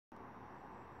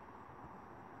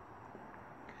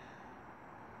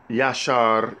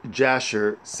Yashar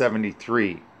Jasher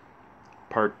 73,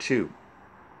 Part 2.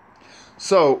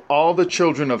 So all the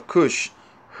children of Cush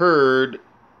heard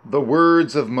the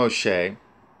words of Moshe,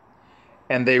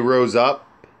 and they rose up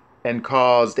and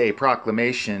caused a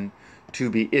proclamation to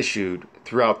be issued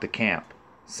throughout the camp,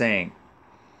 saying,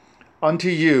 Unto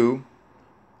you,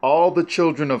 all the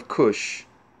children of Cush,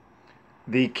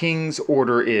 the king's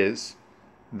order is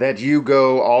that you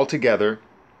go all together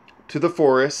to the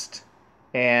forest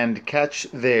and catch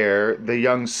there the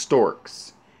young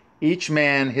storks, each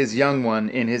man his young one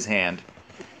in his hand,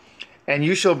 and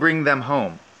you shall bring them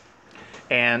home.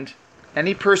 And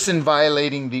any person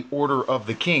violating the order of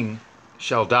the king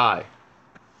shall die,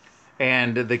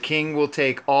 and the king will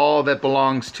take all that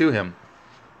belongs to him.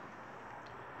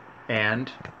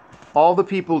 And all the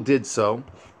people did so,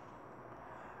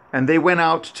 and they went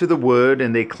out to the wood,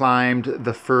 and they climbed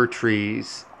the fir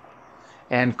trees,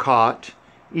 and caught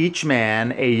each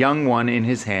man a young one in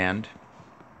his hand,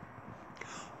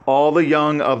 all the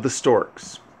young of the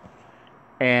storks.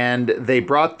 And they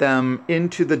brought them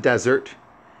into the desert,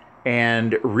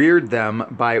 and reared them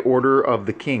by order of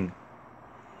the king.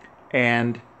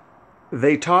 And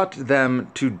they taught them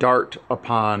to dart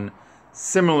upon,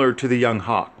 similar to the young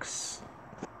hawks.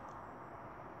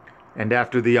 And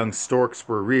after the young storks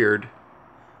were reared,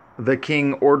 the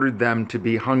king ordered them to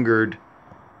be hungered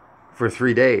for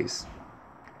 3 days,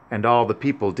 and all the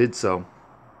people did so.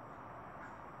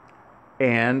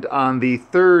 And on the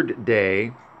 3rd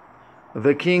day,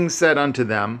 the king said unto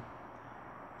them,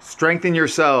 Strengthen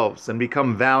yourselves, and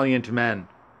become valiant men,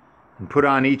 and put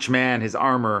on each man his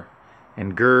armor,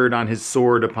 and gird on his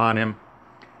sword upon him,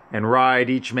 and ride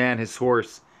each man his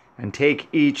horse, and take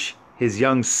each his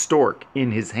young stork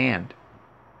in his hand.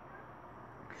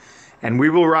 And we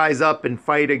will rise up and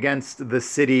fight against the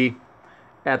city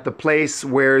at the place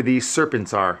where the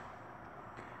serpents are.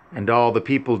 And all the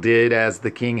people did as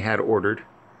the king had ordered.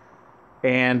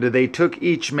 And they took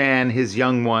each man his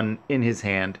young one in his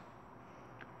hand.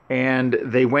 And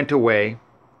they went away.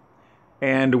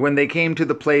 And when they came to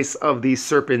the place of the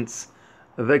serpents,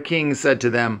 the king said to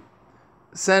them,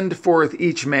 Send forth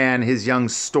each man his young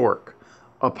stork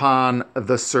upon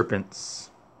the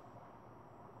serpents.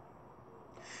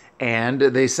 And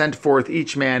they sent forth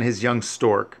each man his young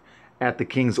stork at the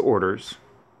king's order.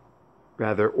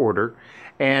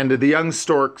 And the young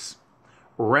storks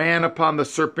ran upon the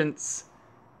serpents,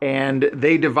 and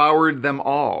they devoured them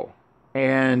all,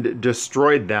 and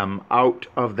destroyed them out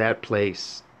of that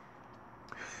place.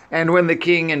 And when the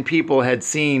king and people had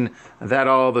seen that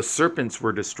all the serpents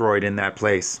were destroyed in that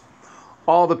place,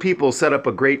 all the people set up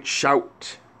a great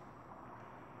shout.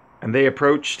 And they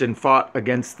approached and fought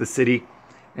against the city,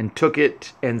 and took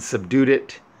it and subdued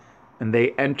it, and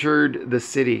they entered the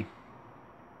city.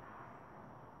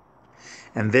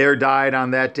 And there died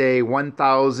on that day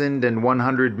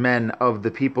 1,100 men of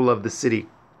the people of the city,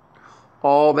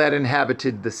 all that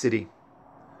inhabited the city.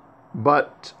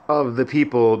 But of the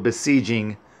people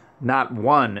besieging, not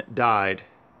one died.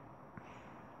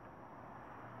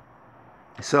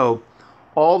 So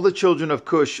all the children of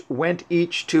Cush went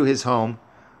each to his home,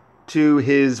 to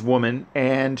his woman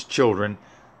and children,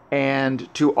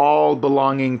 and to all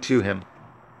belonging to him.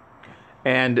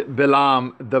 And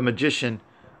Balaam the magician,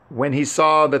 when he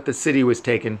saw that the city was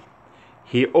taken,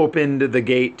 he opened the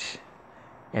gate,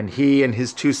 and he and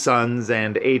his 2 sons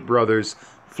and 8 brothers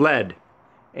fled,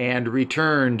 and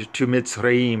returned to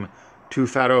Mitzrayim, to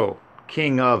Pharaoh,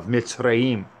 king of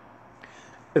Mitzrayim.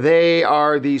 They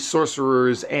are the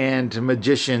sorcerers and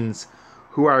magicians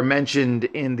who are mentioned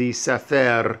in the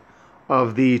Sefer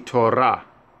of the Torah,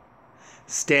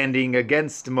 standing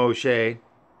against Moshe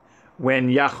when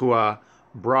Yahuwah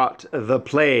brought the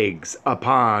plagues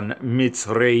upon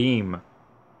Mitzrayim.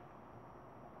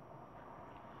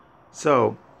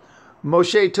 So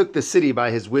Moshe took the city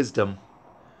by his wisdom,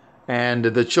 and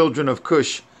the children of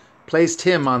Cush placed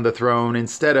him on the throne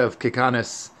instead of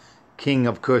Kikanes, king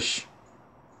of Cush.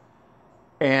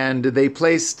 And they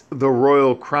placed the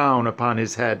royal crown upon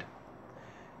his head,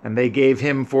 and they gave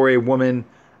him for a woman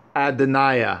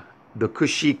Adoniah, the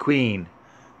Cushi queen,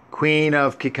 queen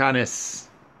of Kikanes.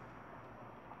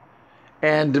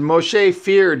 And Moshe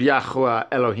feared Yahuwah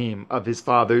Elohim of his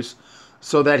fathers,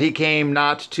 so that he came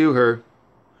not to her,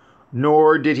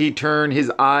 nor did he turn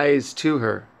his eyes to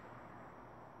her.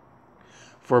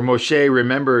 For Moshe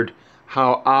remembered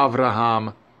how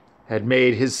Avraham had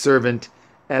made his servant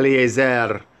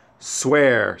Eliezer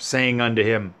swear, saying unto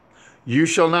him, You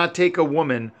shall not take a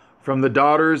woman from the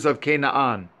daughters of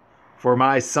Canaan for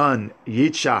my son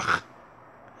Yitzchak.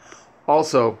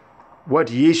 Also, what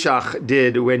Yishach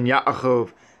did when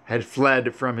Yaakov had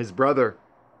fled from his brother,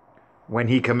 when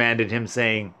he commanded him,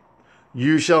 saying,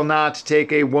 "You shall not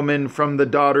take a woman from the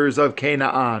daughters of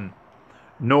Canaan,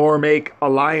 nor make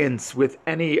alliance with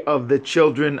any of the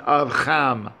children of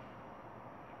Ham.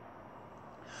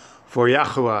 For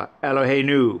Yahuwah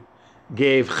Eloheinu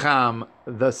gave Ham,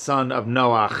 the son of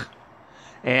Noach,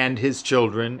 and his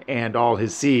children and all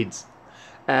his seeds,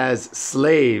 as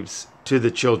slaves to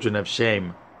the children of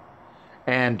Shem,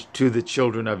 and to the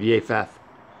children of Japheth,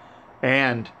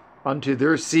 and unto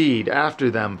their seed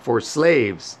after them for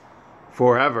slaves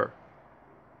forever."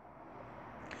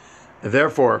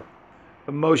 Therefore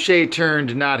Moshe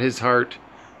turned not his heart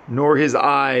nor his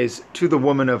eyes to the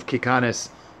woman of Kikanis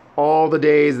all the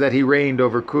days that he reigned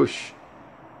over Cush.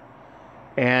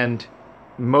 And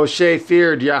Moshe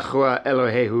feared Yahuwah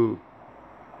Elohehu,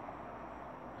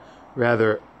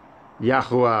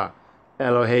 Yahuwah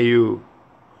Elohehu,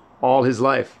 all his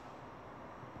life.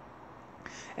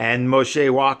 And Moshe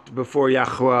walked before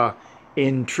Yahuwah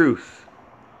in truth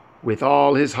with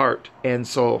all his heart and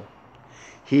soul.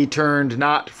 He turned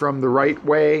not from the right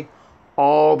way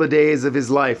all the days of his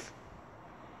life.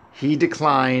 He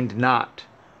declined not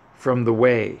from the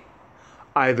way,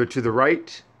 either to the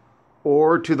right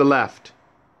or to the left,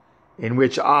 in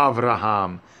which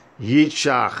Avraham,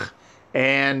 Yitzchak,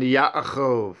 and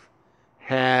Yaakov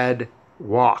had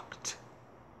walked.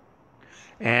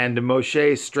 And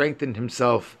Moshe strengthened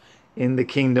himself in the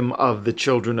kingdom of the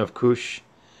children of Cush,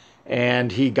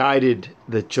 and he guided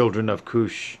the children of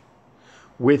Cush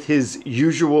with his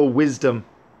usual wisdom,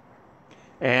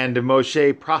 and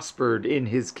Moshe prospered in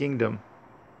his kingdom.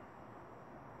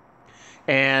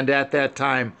 And at that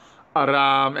time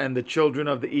Aram and the children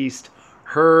of the east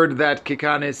heard that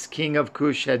Kikanis, king of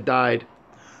Cush, had died.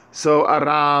 So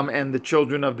Aram and the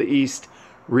children of the east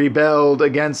rebelled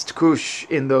against Cush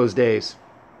in those days.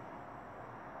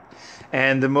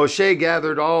 And Moshe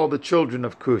gathered all the children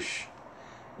of Cush,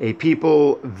 a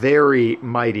people very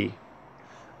mighty,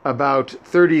 about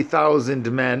 30,000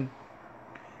 men,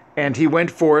 and he went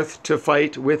forth to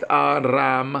fight with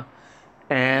Aram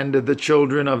and the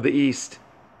children of the east.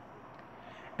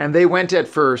 And they went at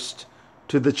first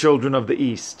to the children of the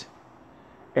east.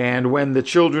 And when the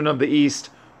children of the east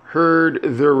heard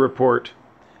their report,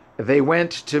 they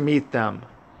went to meet them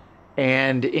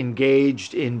and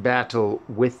engaged in battle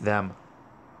with them.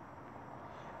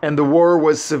 And the war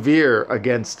was severe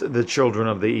against the children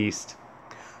of the east.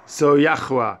 So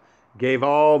Yahuwah gave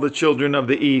all the children of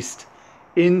the east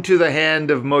into the hand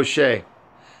of Moshe,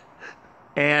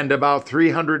 and about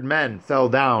 300 men fell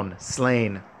down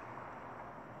slain.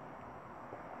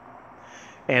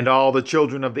 And all the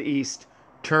children of the east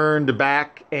turned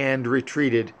back and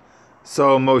retreated.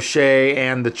 So Moshe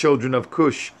and the children of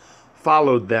Cush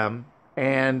followed them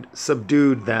and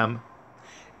subdued them,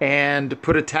 and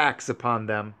put a tax upon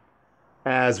them,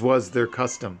 as was their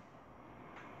custom.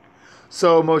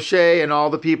 So Moshe and all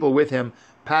the people with him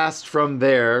passed from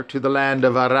there to the land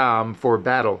of Aram for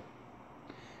battle.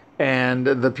 And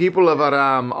the people of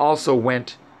Aram also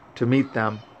went to meet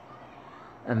them,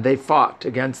 and they fought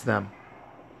against them.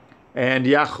 And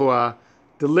Yahuwah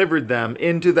delivered them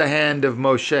into the hand of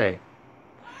Moshe.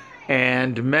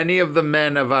 And many of the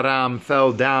men of Aram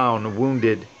fell down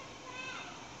wounded.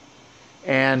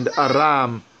 And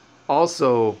Aram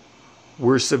also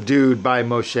were subdued by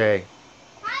Moshe.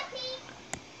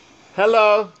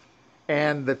 Hello!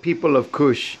 And the people of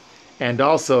Cush, and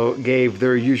also gave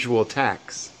their usual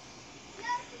tax.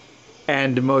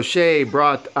 And Moshe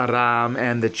brought Aram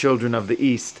and the children of the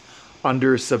east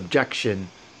under subjection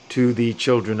to the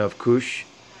children of Cush.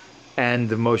 And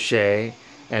Moshe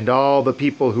and all the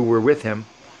people who were with him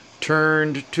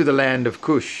turned to the land of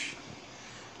Cush.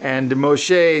 And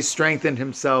Moshe strengthened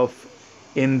himself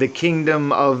in the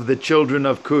kingdom of the children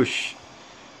of Cush,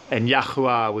 and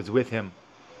Yahuwah was with him,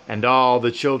 and all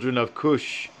the children of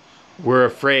Cush were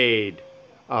afraid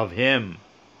of him.